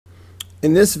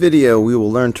In this video, we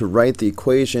will learn to write the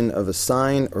equation of a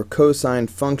sine or cosine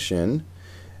function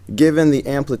given the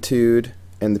amplitude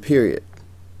and the period.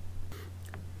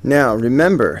 Now,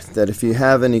 remember that if you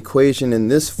have an equation in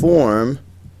this form,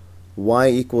 y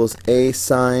equals a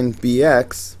sine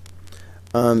bx,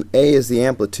 a is the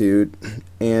amplitude,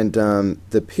 and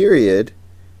the period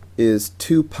is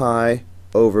 2 pi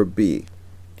over b.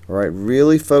 Alright,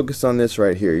 really focus on this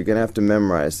right here. You're going to have to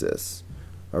memorize this.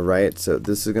 Alright, so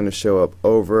this is going to show up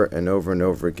over and over and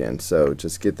over again. So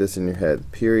just get this in your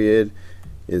head. Period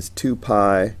is 2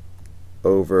 pi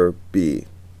over b.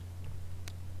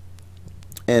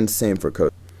 And same for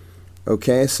cosine.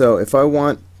 Okay, so if I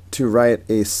want to write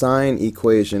a sine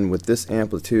equation with this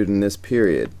amplitude and this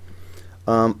period,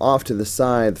 off to the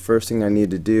side, the first thing I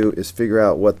need to do is figure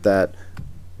out what that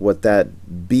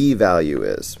b value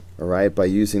is. Alright, by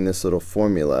using this little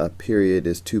formula, period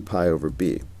is 2 pi over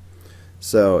b.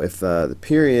 So if the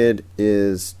period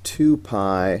is 2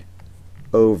 pi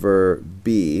over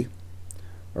b,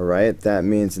 alright, that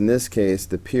means in this case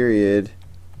the period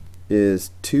is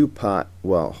 2 pi,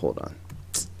 well, hold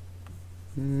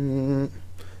on.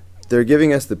 They're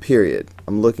giving us the period.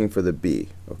 I'm looking for the b,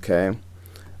 okay?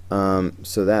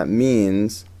 So that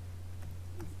means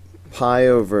pi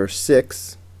over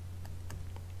 6,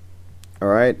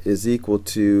 alright, is equal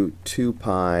to 2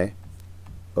 pi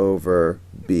over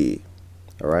b.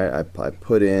 Alright, I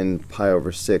put in pi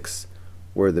over 6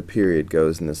 where the period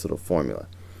goes in this little formula.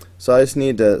 So I just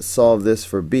need to solve this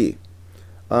for b.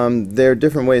 There are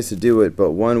different ways to do it,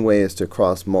 but one way is to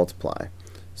cross multiply.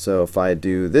 So if I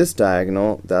do this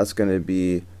diagonal, that's going to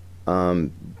be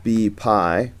b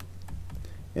pi,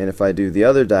 and if I do the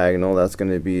other diagonal, that's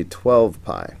going to be 12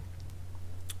 pi.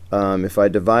 If I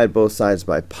divide both sides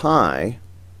by pi,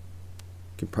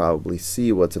 you can probably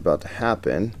see what's about to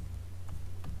happen.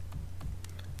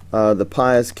 The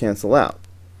pi's cancel out.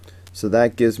 So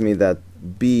that gives me that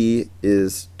b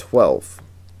is 12.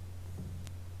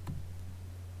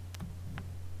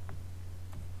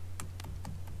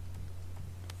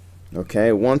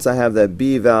 Okay, once I have that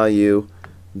b value,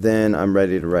 then I'm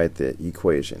ready to write the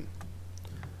equation.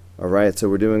 Alright, so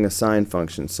we're doing a sine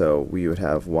function, so we would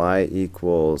have y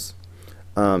equals,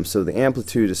 so the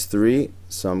amplitude is 3,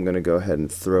 so I'm going to go ahead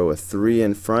and throw a 3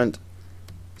 in front,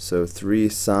 so 3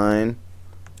 sine,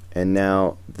 and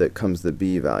now that comes the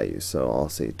b value, so I'll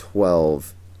say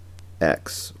 12x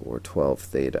or 12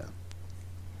 theta.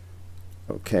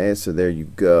 Okay, so there you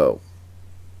go.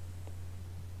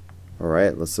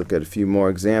 Alright, let's look at a few more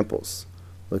examples.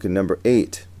 Look at number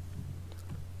 8.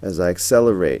 As I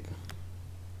accelerate,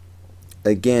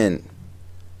 again,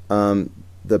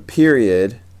 the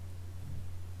period,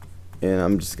 and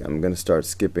I'm going to start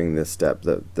skipping this step.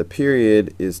 The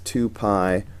period is 2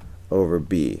 pi over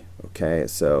b. Okay,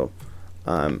 so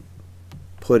I'm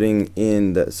putting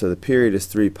in so the period is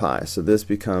 3 pi. So this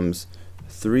becomes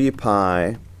 3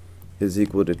 pi is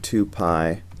equal to 2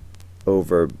 pi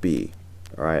over b.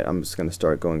 Alright, I'm just going to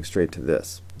start going straight to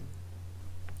this.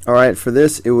 Alright, for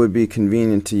this it would be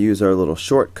convenient to use our little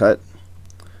shortcut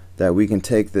that we can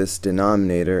take this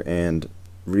denominator and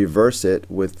reverse it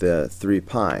with the 3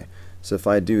 pi. So if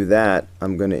I do that,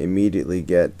 I'm going to immediately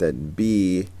get that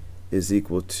b is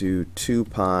equal to 2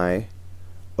 pi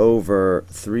over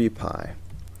 3 pi.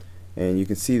 And you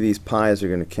can see these pi's are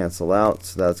going to cancel out,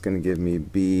 so that's going to give me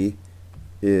b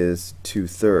is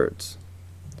 2/3.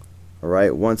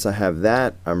 Alright, once I have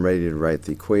that, I'm ready to write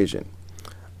the equation.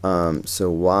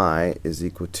 So y is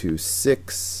equal to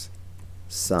 6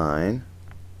 sine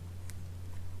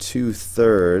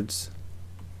 2/3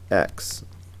 x,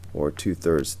 or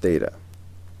 2/3 theta.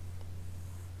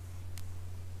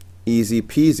 Easy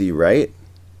peasy, right?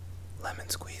 Lemon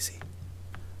squeezy.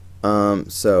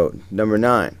 So number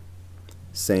 9,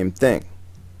 same thing.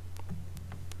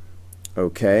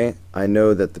 Okay, I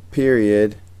know that the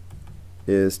period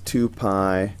is 2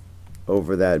 pi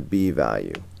over that b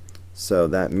value. So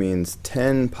that means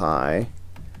 10 pi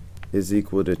is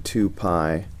equal to 2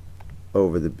 pi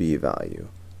over the b value.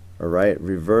 Alright,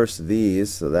 reverse these,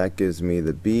 so that gives me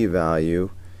the b value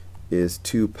is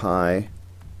 2 pi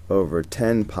over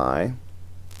 10 pi.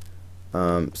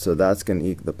 So that's going to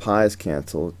equal, the pi's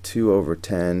cancel, 2 over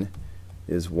 10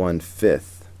 is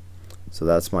 1/5. So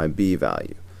that's my b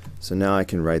value. So now I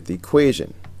can write the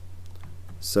equation.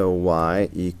 So y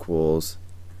equals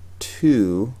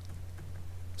 2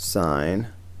 sine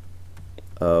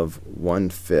of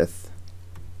 1/5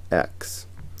 x.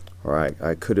 Alright,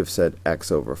 I could have said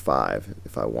x over 5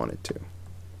 if I wanted to.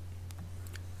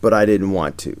 But I didn't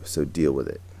want to, so deal with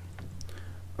it.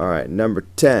 Alright, number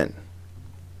 10.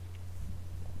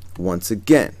 Once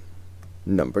again,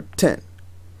 number 10.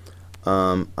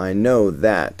 I know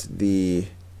that the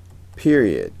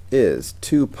period is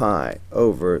 2 pi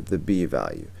over the b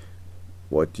value.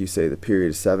 What do you say? The period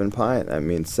is 7 pi? That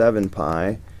means 7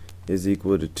 pi is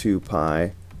equal to 2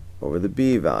 pi over the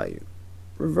b value.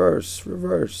 Reverse,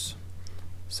 reverse.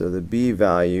 So the b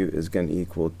value is going to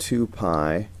equal 2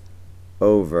 pi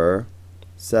over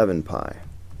 7 pi.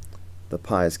 The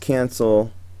pi's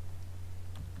cancel,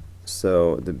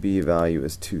 so the b value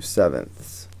is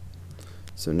 2/7.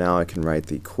 So now I can write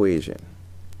the equation.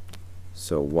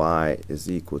 So y is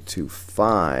equal to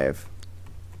 5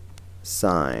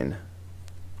 sine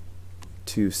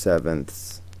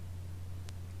 2/7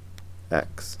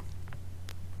 x.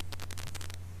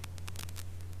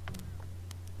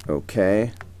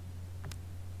 Okay.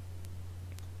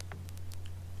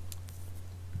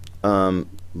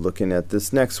 Looking at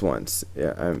this next one,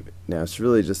 now it's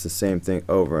really just the same thing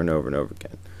over and over and over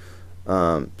again.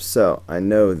 So I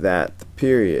know that the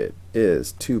period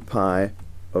is 2 pi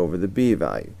over the b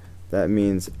value. That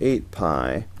means 8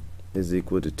 pi is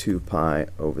equal to 2 pi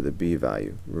over the b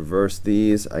value. Reverse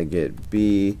these, I get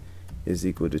b is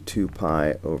equal to 2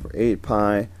 pi over 8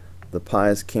 pi. The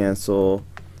pi's cancel.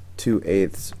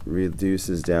 2/8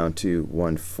 reduces down to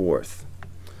 1/4.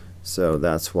 So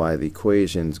that's why the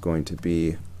equation is going to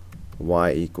be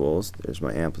y equals, there's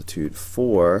my amplitude,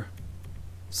 4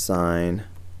 sine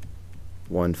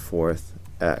 1/4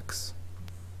 x.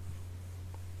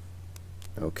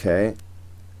 Okay,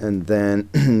 and then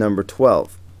number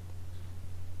 12.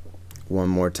 One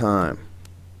more time.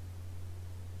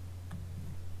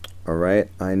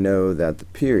 Alright, I know that the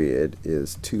period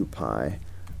is 2 pi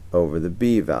over the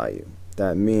b value.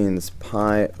 That means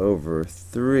pi over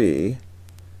 3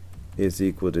 is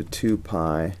equal to 2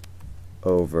 pi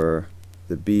over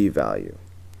the b value.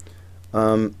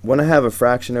 When I have a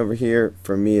fraction over here,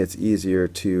 for me it's easier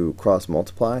to cross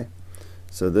multiply.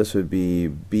 So this would be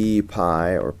b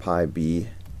pi, or pi b,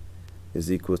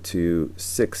 is equal to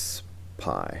 6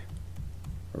 pi.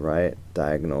 Right?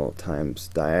 Diagonal times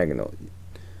diagonal.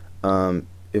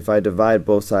 If I divide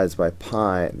both sides by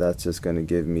pi, that's just going to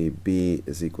give me b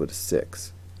is equal to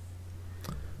 6.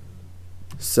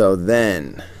 So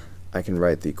then I can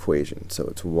write the equation. So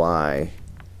it's y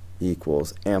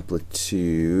equals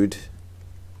amplitude,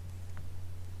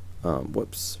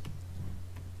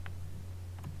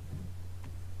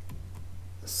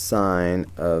 sine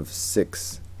of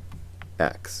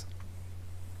 6x.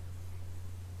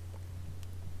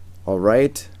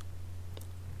 Alright?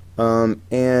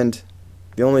 And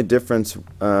the only difference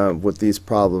with these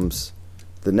problems,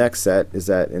 the next set, is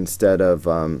that instead of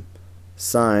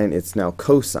sine, it's now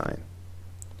cosine.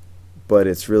 But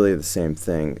it's really the same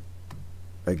thing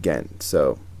again.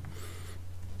 So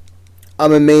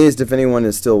I'm amazed if anyone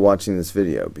is still watching this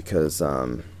video, because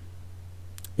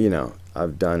you know,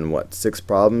 I've done what, 6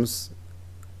 problems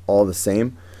all the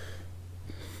same,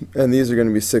 and these are going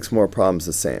to be 6 more problems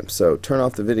the same. So turn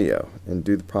off the video and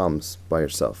do the problems by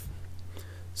yourself.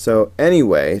 So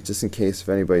anyway, just in case if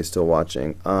anybody's still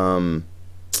watching,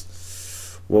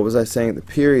 what was I saying? The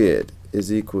period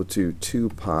is equal to 2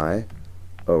 pi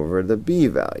over the b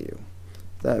value.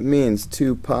 That means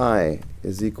 2 pi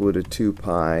is equal to 2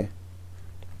 pi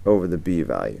over the b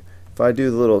value. If I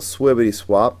do the little swibbity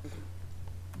swap,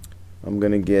 I'm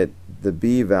going to get the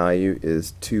b value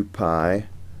is 2 pi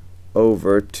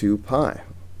over 2 pi.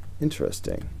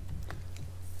 Interesting.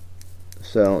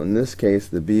 So in this case,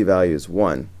 the b value is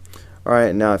 1.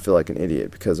 Alright, now I feel like an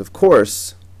idiot, because of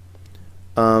course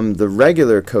the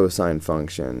regular cosine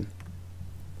function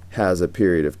has a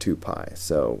period of 2 pi.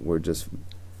 So we're just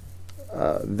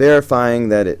verifying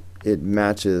that it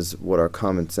matches what our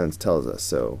common sense tells us.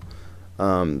 So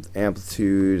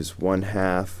amplitude is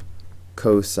 1/2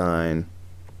 cosine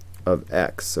of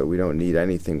x. So we don't need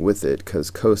anything with it, because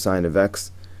cosine of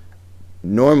x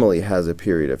normally has a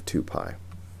period of 2 pi.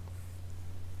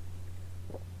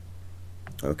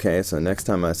 Okay, so next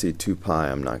time I see 2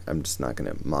 pi, I'm just not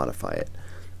going to modify it.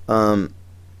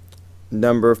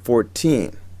 Number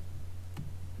 14.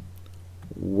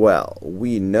 Well,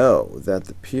 we know that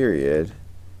the period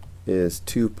is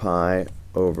 2 pi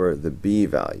over the b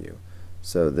value.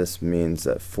 So this means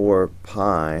that 4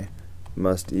 pi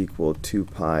must equal 2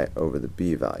 pi over the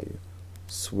b value.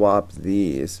 Swap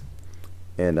these,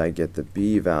 and I get the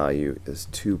b value is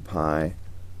 2 pi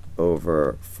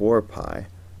over 4 pi.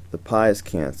 The pi's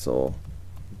cancel.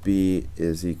 B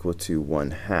is equal to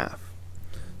 1/2.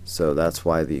 So that's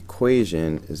why the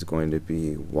equation is going to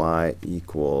be y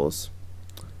equals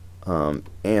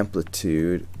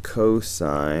amplitude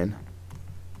cosine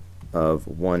of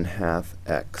 1/2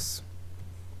 x.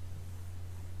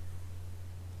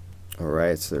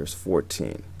 Alright, so there's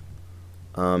 14.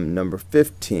 Number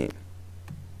 15.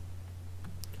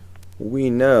 We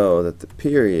know that the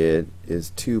period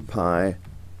is 2 pi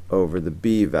over the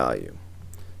b value.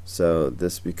 So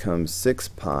this becomes 6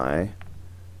 pi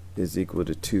is equal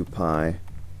to 2 pi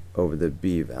over the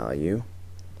b value.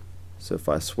 So if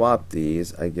I swap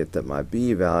these, I get that my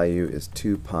b value is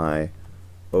 2 pi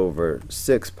over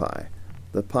 6 pi.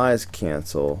 The pi's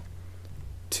cancel.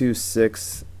 2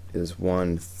 6 is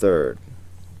 1/3.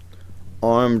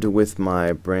 Armed with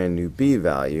my brand new b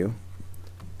value,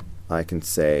 I can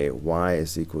say y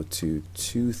is equal to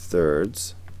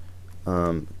 2/3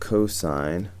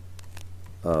 cosine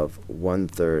of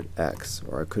 1/3 x,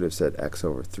 or I could have said x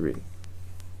over 3.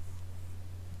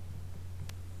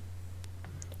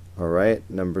 Alright,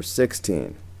 number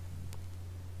 16.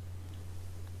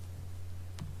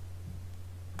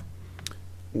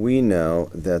 We know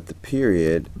that the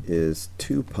period is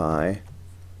 2 pi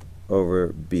over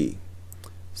b.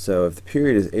 So if the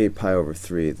period is 8 pi over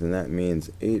 3, then that means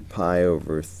 8 pi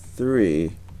over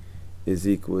 3 is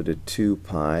equal to 2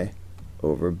 pi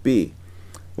over b.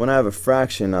 When I have a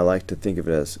fraction, I like to think of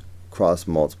it as cross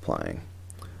multiplying.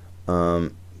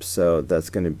 So that's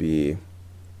going to be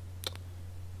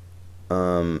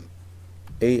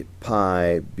 8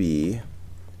 pi b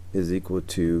is equal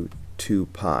to 2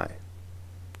 pi.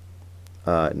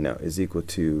 No, is equal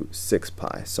to 6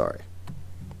 pi, sorry.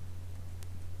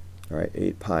 Alright,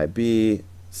 8 pi b,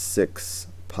 6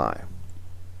 pi.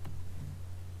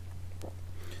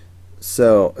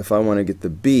 So if I want to get the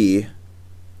b,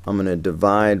 I'm going to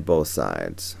divide both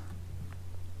sides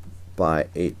by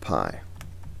 8 pi.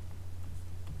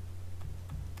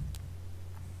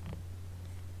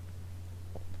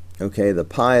 Okay, the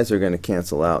pi's are going to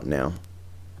cancel out now.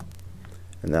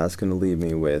 And that's going to leave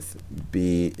me with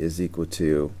b is equal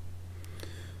to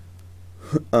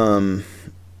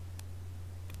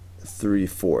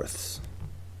 3/4.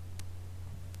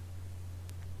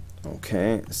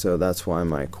 Okay, so that's why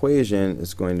my equation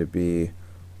is going to be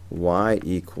y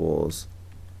equals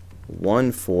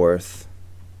 1/4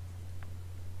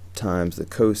 times the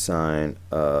cosine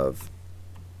of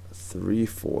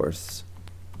 3/4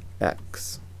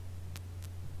 x.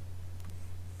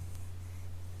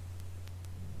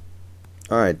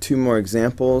 Alright, two more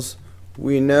examples.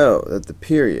 We know that the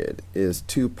period is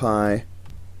 2 pi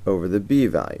over the b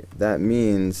value. That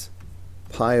means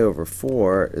pi over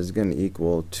 4 is going to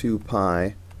equal 2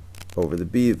 pi over the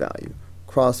b value.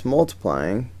 Cross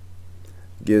multiplying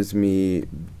gives me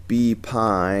b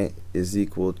pi is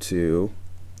equal to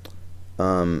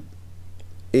 8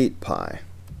 pi.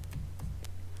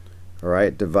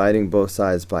 Alright, dividing both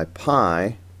sides by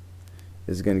pi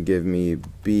is going to give me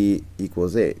b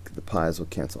equals 8. The pi's will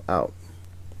cancel out.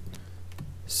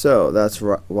 So that's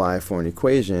why for an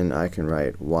equation I can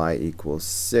write y equals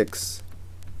 6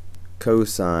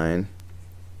 cosine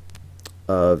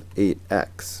of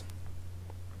 8x.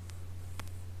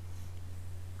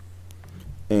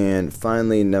 And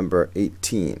finally, number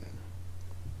 18.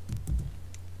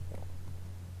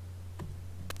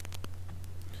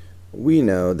 We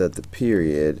know that the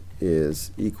period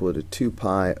is equal to 2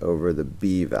 pi over the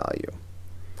b value.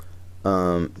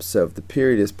 So if the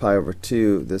period is pi over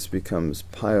 2, this becomes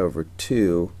pi over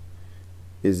 2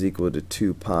 is equal to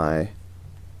 2 pi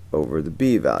over the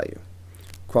b value.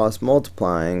 Cross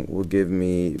multiplying will give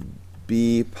me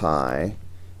b pi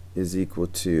is equal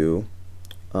to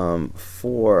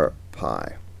 4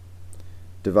 pi.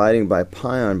 Dividing by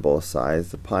pi on both sides,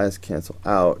 the pi's cancel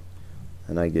out,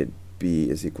 and I get b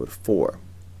is equal to 4.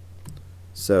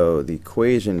 So the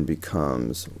equation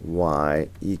becomes y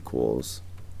equals,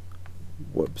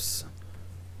 whoops,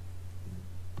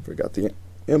 forgot the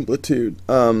amplitude,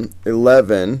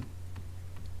 11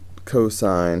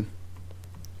 cosine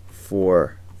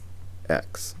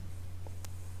 4x.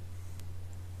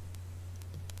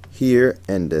 Here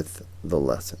endeth the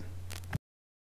lesson.